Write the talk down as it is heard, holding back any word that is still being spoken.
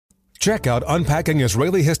Check out Unpacking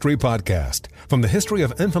Israeli History podcast. From the history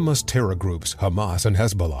of infamous terror groups Hamas and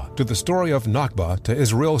Hezbollah to the story of Nakba to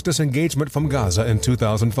Israel's disengagement from Gaza in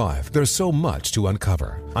 2005, there's so much to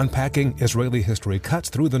uncover. Unpacking Israeli History cuts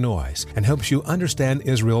through the noise and helps you understand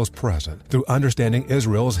Israel's present through understanding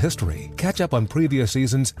Israel's history. Catch up on previous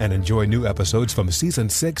seasons and enjoy new episodes from Season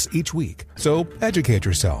 6 each week. So educate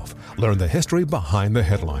yourself. Learn the history behind the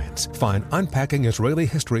headlines. Find Unpacking Israeli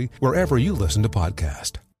History wherever you listen to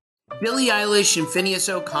podcasts. Billie Eilish and Phineas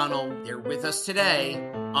O'Connell, they're with us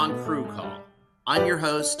today on Crew Call. I'm your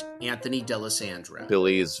host, Anthony D'Alessandro.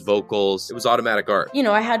 Billie's vocals, it was automatic art. You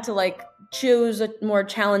know, I had to choose a more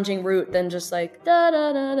challenging route than just da da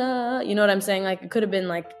da da. You know what I'm saying? It could have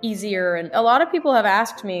been easier. And a lot of people have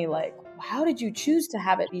asked me how did you choose to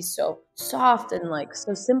have it be so soft and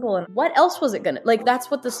so simple? And what else was it gonna that's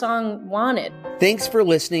what the song wanted. Thanks for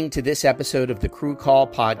listening to this episode of the Crew Call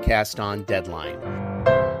podcast on Deadline.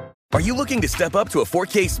 Are you looking to step up to a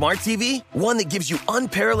 4K smart TV? One that gives you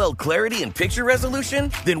unparalleled clarity and picture resolution?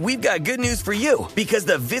 Then we've got good news for you, because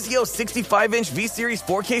the Vizio 65-inch V-Series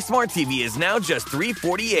 4K smart TV is now just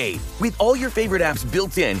 $348. With all your favorite apps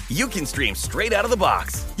built in, you can stream straight out of the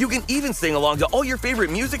box. You can even sing along to all your favorite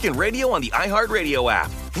music and radio on the iHeartRadio app.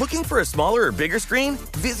 Looking for a smaller or bigger screen?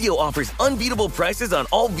 Vizio offers unbeatable prices on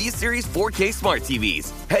all V-Series 4K smart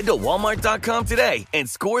TVs. Head to Walmart.com today and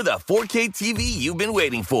score the 4K TV you've been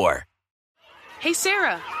waiting for. Hey,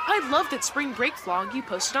 Sarah, I love that spring break vlog you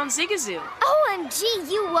posted on Zigazoo. OMG,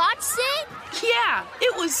 you watched it? Yeah,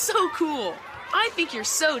 it was so cool. I think you're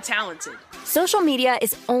so talented. Social media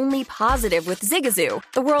is only positive with Zigazoo,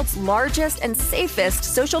 the world's largest and safest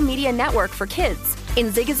social media network for kids. In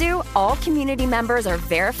Zigazoo, all community members are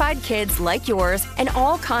verified kids like yours, and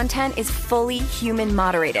all content is fully human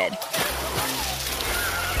moderated.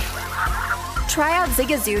 Try out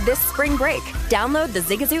Zigazoo this spring break. Download the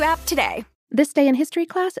Zigazoo app today. This Day in History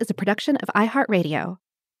class is a production of iHeartRadio.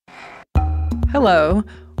 Hello.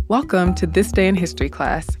 Welcome to This Day in History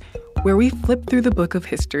class, where we flip through the book of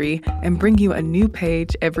history and bring you a new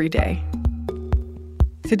page every day.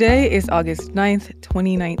 Today is August 9th,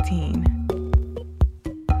 2019.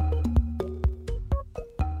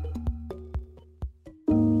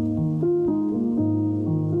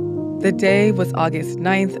 The day was August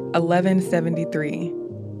 9th, 1173.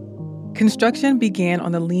 Construction began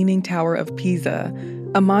on the Leaning Tower of Pisa,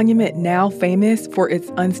 a monument now famous for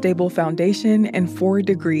its unstable foundation and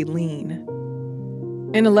 4-degree lean.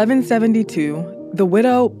 In 1172, the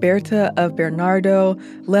widow Berta of Bernardo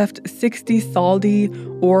left 60 soldi,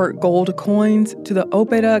 or gold coins, to the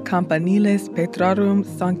Opera Campaniles Petrarum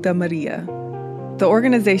Sancta Maria. The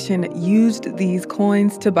organization used these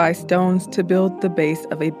coins to buy stones to build the base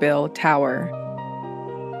of a bell tower.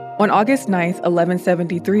 On August 9th,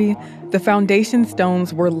 1173, the foundation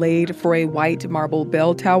stones were laid for a white marble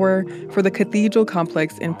bell tower for the cathedral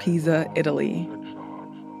complex in Pisa, Italy.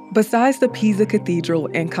 Besides the Pisa Cathedral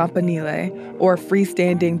and Campanile, or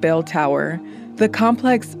freestanding bell tower, the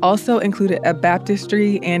complex also included a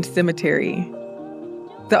baptistry and cemetery.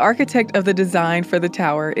 The architect of the design for the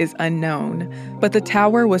tower is unknown, but the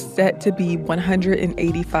tower was set to be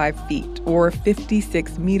 185 feet, or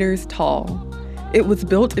 56 meters tall. It was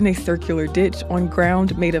built in a circular ditch on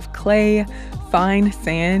ground made of clay, fine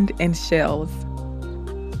sand, and shells.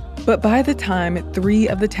 But by the time 3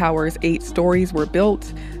 of the tower's 8 stories were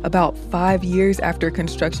built, about 5 years after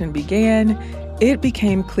construction began, it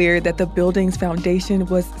became clear that the building's foundation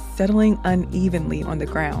was settling unevenly on the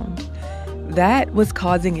ground. That was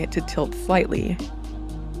causing it to tilt slightly.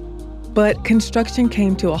 But construction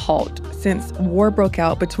came to a halt since war broke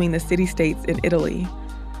out between the city-states in Italy.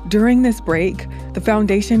 During this break, the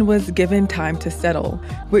foundation was given time to settle,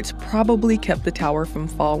 which probably kept the tower from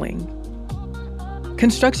falling.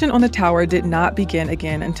 Construction on the tower did not begin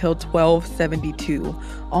again until 1272,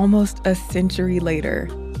 almost a century later.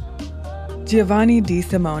 Giovanni di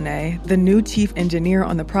Simone, the new chief engineer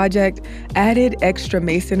on the project, added extra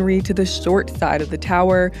masonry to the short side of the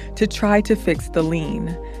tower to try to fix the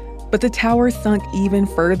lean. But the tower sunk even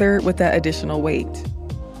further with that additional weight.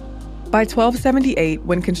 By 1278,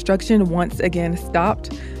 when construction once again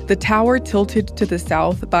stopped, the tower tilted to the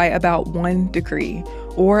south by about 1 degree,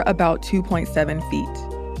 or about 2.7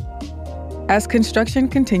 feet. As construction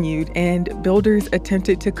continued and builders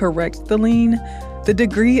attempted to correct the lean, the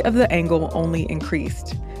degree of the angle only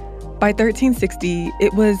increased. By 1360,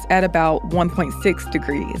 it was at about 1.6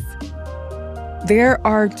 degrees. There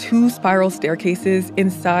are 2 spiral staircases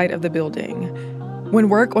inside of the building. When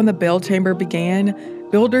work on the bell chamber began,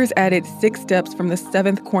 builders added 6 steps from the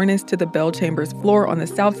 7th cornice to the bell chamber's floor on the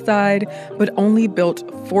south side, but only built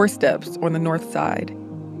 4 steps on the north side.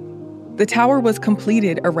 The tower was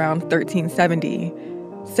completed around 1370.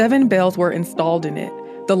 7 bells were installed in it,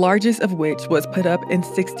 the largest of which was put up in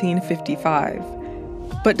 1655.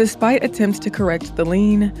 But despite attempts to correct the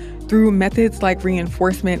lean, through methods like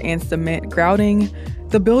reinforcement and cement grouting,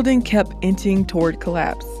 the building kept inching toward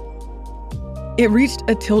collapse. It reached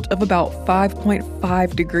a tilt of about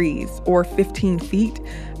 5.5 degrees, or 15 feet,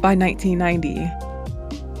 by 1990.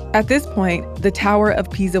 At this point, the Tower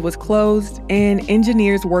of Pisa was closed, and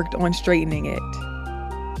engineers worked on straightening it.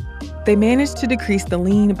 They managed to decrease the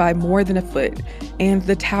lean by more than a foot, and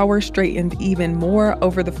the tower straightened even more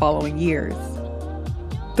over the following years.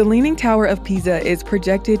 The Leaning Tower of Pisa is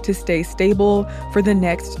projected to stay stable for the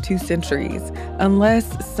next 2 centuries,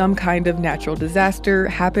 unless some kind of natural disaster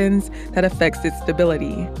happens that affects its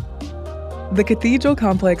stability. The cathedral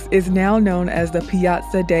complex is now known as the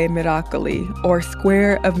Piazza dei Miracoli, or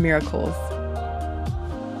Square of Miracles.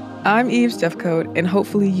 I'm Eve Jeffcoat, and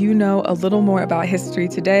hopefully you know a little more about history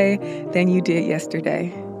today than you did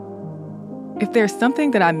yesterday. If there's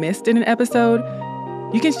something that I missed in an episode,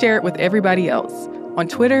 you can share it with everybody else on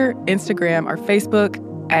Twitter, Instagram, or Facebook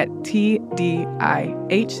at TDIHC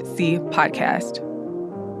Podcast.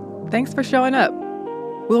 Thanks for showing up.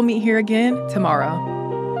 We'll meet here again tomorrow.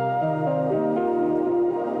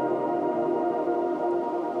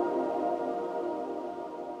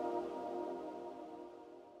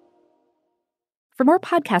 For more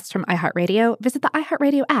podcasts from iHeartRadio, visit the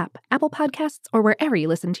iHeartRadio app, Apple Podcasts, or wherever you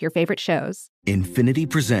listen to your favorite shows. Infiniti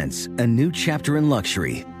presents a new chapter in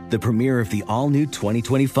luxury, the premiere of the all-new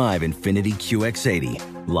 2025 Infiniti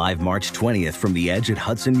QX80, live March 20th from the Edge at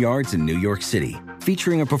Hudson Yards in New York City,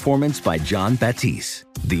 featuring a performance by Jon Batiste.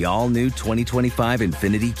 The all-new 2025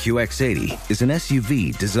 Infiniti QX80 is an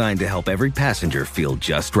SUV designed to help every passenger feel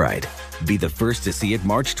just right. Be the first to see it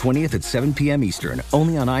March 20th at 7 p.m. Eastern,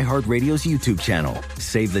 only on iHeartRadio's YouTube channel.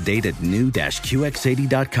 Save the date at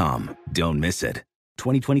new-QX80.com. Don't miss it.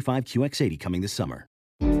 2025 QX80 coming this summer.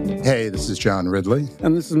 Hey, this is John Ridley.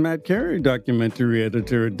 And this is Matt Carey, documentary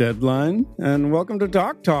editor at Deadline. And welcome to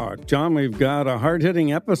Doc Talk. John, we've got a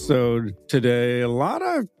hard-hitting episode today. A lot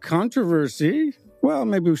of controversy. Well,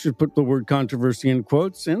 maybe we should put the word controversy in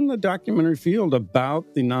quotes in the documentary field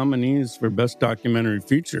about the nominees for Best Documentary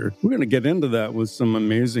Feature. We're going to get into that with some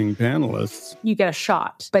amazing panelists. You get a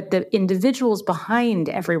shot, but the individuals behind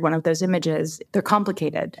every one of those images, they're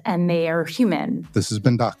complicated and they are human. This has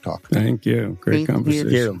been Doc Talk. Thank you. Great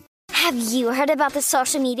conversation. You. Have you heard about the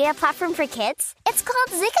social media platform for kids? It's called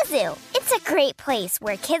Zigazoo. It's a great place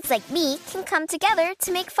where kids like me can come together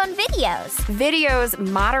to make fun videos. Videos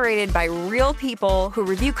moderated by real people who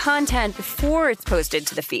review content before it's posted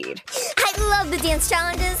to the feed. I love the dance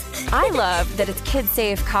challenges. I love that it's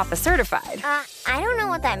kid-safe, COPPA certified. I don't know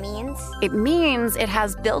what that means. It means it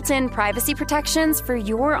has built-in privacy protections for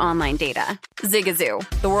your online data. Zigazoo,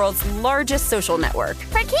 the world's largest social network.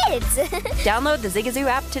 For kids. Download the Zigazoo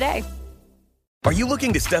app today. Are you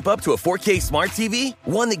looking to step up to a 4K smart TV?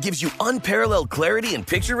 One that gives you unparalleled clarity and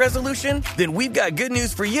picture resolution? Then we've got good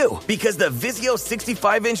news for you, because the Vizio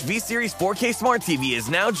 65-inch V-Series 4K smart TV is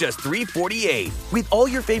now just $348. With all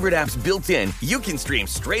your favorite apps built in, you can stream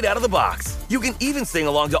straight out of the box. You can even sing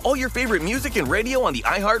along to all your favorite music and radio on the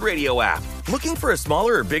iHeartRadio app. Looking for a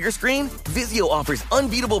smaller or bigger screen? Vizio offers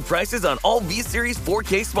unbeatable prices on all V-Series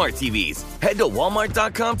 4K smart TVs. Head to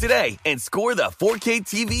Walmart.com today and score the 4K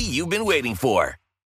TV you've been waiting for.